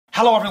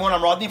Hello everyone,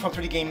 I'm Rodney from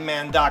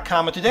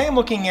 3dgameman.com, and today I'm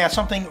looking at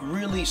something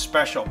really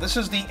special. This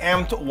is the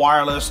Amped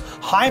Wireless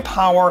High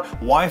Power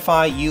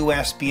Wi-Fi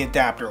USB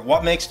adapter.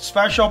 What makes it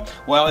special?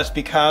 Well, it's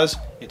because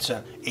it's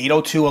an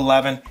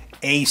 802.11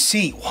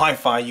 AC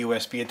Wi-Fi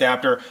USB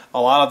adapter.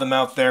 A lot of them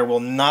out there will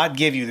not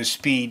give you the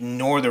speed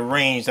nor the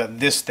range that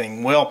this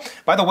thing will.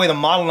 By the way, the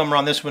model number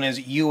on this one is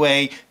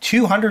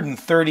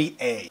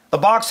UA230A. The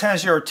box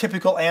has your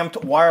typical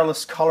Amped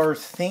wireless color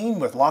theme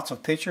with lots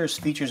of pictures,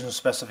 features, and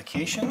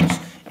specifications.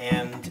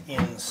 And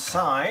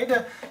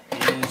inside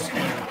is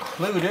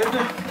included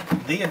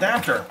the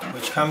adapter,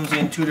 which comes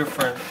in two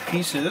different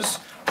pieces,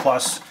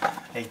 plus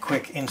a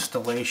quick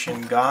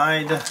installation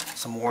guide,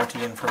 some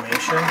warranty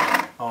information,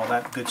 all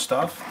that good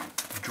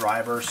stuff.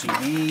 Driver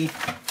CD.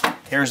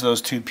 Here's those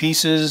two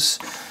pieces.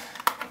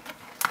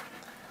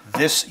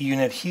 This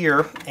unit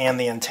here and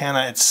the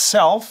antenna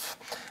itself.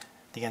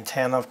 The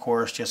antenna, of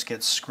course, just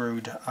gets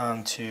screwed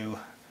onto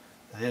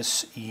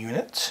this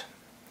unit.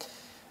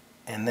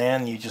 And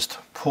then you just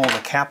pull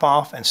the cap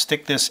off and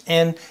stick this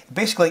in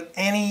basically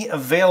any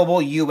available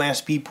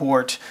USB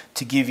port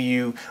to give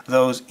you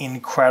those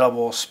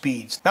incredible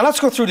speeds. Now let's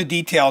go through the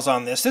details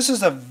on this. This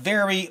is a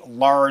very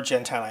large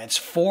antenna. It's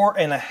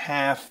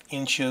 4.5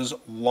 inches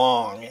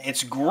long.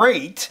 It's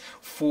great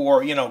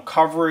for,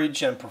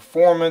 coverage and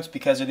performance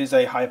because it is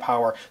a high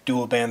power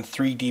dual band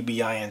 3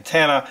 dBi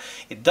antenna.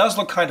 It does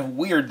look kind of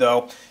weird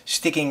though,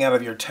 sticking out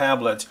of your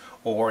tablet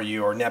or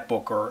your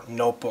netbook or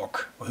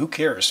notebook. Well, who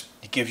cares?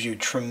 It gives you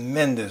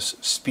tremendous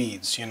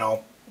speeds,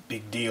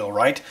 big deal,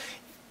 right?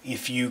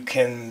 If you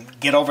can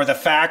get over the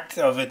fact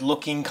of it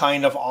looking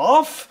kind of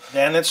off,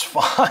 then it's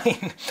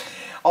fine.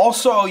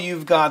 Also,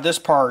 you've got this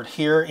part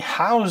here.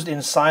 Housed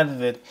inside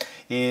of it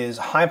is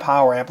high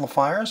power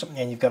amplifiers,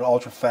 and you've got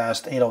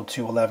ultra-fast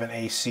 802.11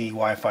 AC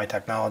Wi-Fi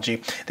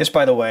technology. This,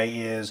 by the way,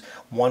 is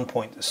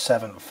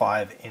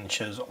 1.75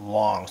 inches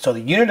long. So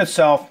the unit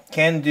itself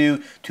can do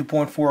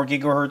 2.4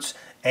 gigahertz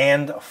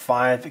and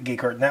 5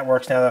 gigahertz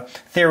networks. Now the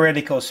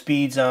theoretical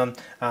speeds on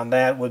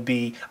that would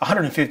be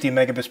 150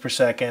 megabits per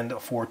second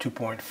for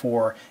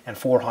 2.4 and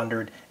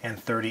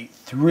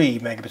 433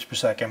 megabits per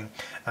second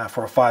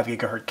for 5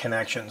 gigahertz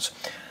connections.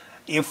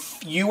 If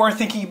you are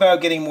thinking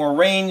about getting more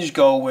range,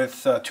 go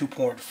with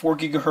 2.4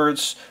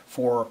 gigahertz.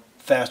 For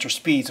faster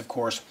speeds, of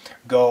course,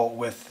 go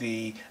with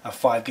the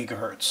 5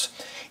 gigahertz.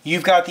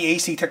 You've got the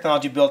AC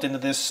technology built into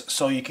this,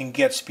 so you can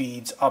get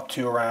speeds up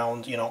to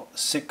around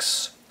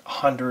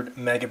 600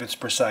 megabits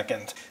per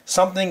second.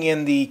 Something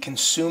in the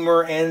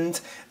consumer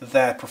end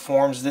that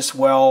performs this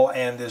well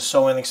and is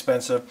so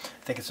inexpensive.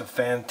 I think it's a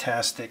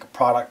fantastic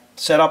product.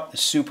 Setup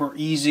is super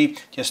easy.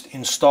 Just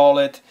install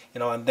it,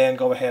 and then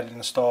go ahead and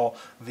install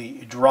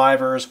the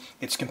drivers.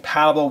 It's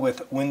compatible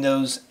with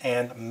Windows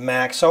and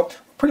Mac, so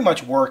pretty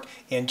much work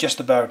in just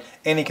about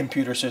any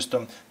computer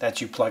system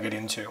that you plug it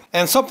into.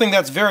 And something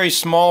that's very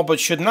small but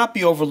should not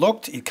be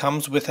overlooked, it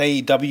comes with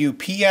a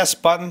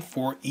WPS button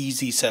for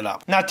easy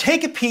setup. Now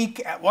take a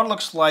peek at what it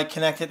looks like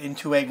connected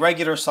into a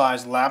regular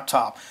sized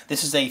laptop.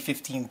 This is a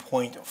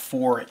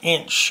 15.4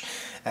 inch.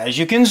 As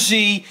you can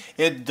see,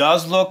 it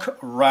does look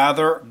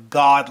rather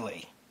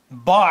godly.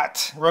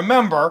 But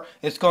remember,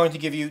 it's going to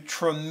give you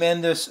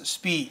tremendous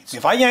speeds.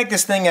 If I yank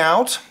this thing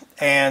out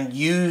and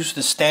use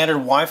the standard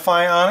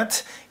Wi-Fi on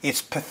it,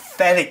 it's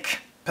pathetic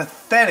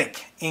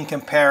in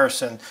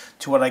comparison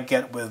to what I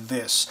get with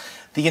this.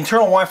 The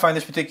internal Wi-Fi in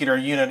this particular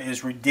unit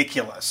is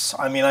ridiculous.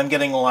 I mean, I'm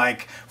getting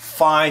like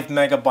 5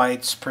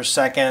 megabytes per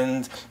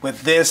second.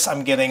 With this,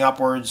 I'm getting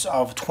upwards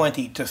of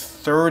 20 to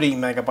 30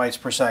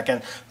 megabytes per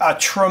second. A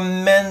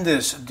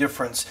tremendous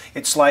difference.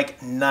 It's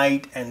like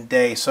night and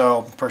day.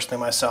 So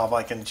personally myself,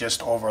 I can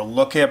just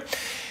overlook it.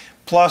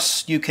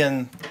 Plus, you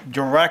can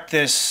direct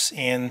this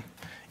in,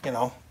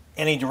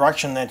 any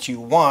direction that you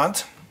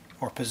want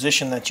or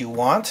position that you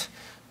want,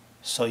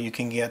 so you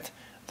can get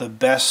the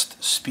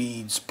best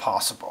speeds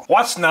possible.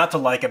 What's not to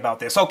like about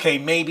this? Okay,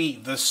 maybe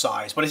the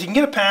size, but if you can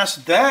get it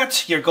past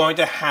that, you're going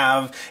to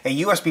have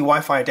a USB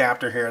Wi-Fi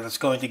adapter here that's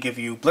going to give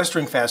you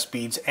blistering fast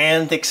speeds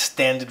and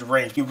extended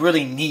range. You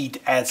really need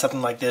to add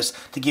something like this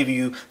to give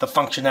you the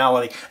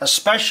functionality,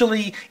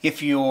 especially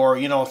if you're,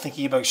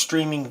 thinking about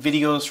streaming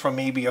videos from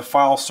maybe a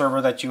file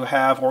server that you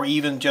have, or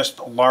even just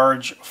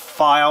large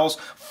files.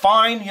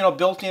 Fine,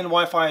 built-in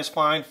Wi-Fi is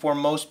fine for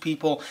most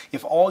people.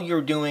 If all you're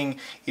doing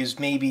is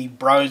maybe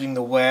browsing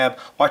the web,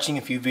 watching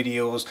a few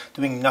videos,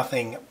 doing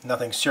nothing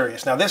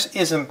serious. Now this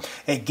isn't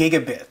a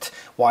gigabit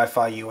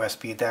Wi-Fi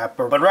USB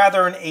adapter, but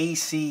rather an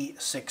AC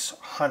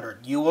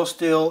 600. You will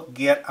still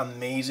get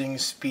amazing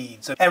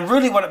speeds. And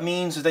really what it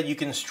means is that you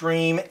can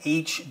stream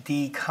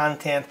HD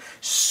content,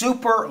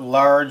 super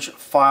large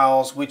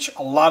files, which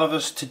a lot of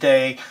us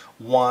today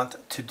want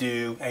to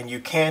do, and you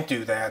can't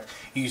do that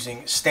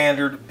using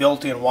standard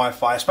built-in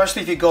Wi-Fi,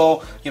 especially if you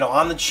go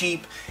on the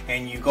cheap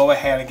and you go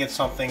ahead and get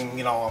something,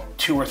 a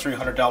 $200 or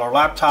 $300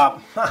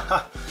 laptop.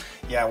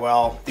 Yeah,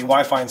 well, the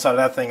Wi-Fi inside of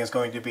that thing is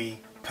going to be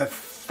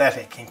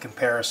pathetic in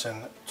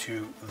comparison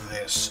to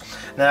this.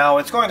 Now,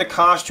 it's going to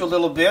cost you a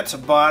little bit,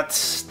 but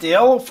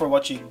still, for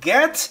what you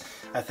get,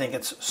 I think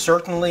it's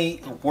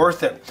certainly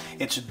worth it.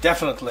 It's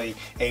definitely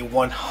a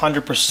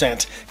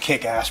 100%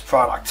 kick-ass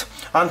product.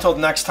 Until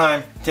next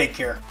time, take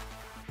care.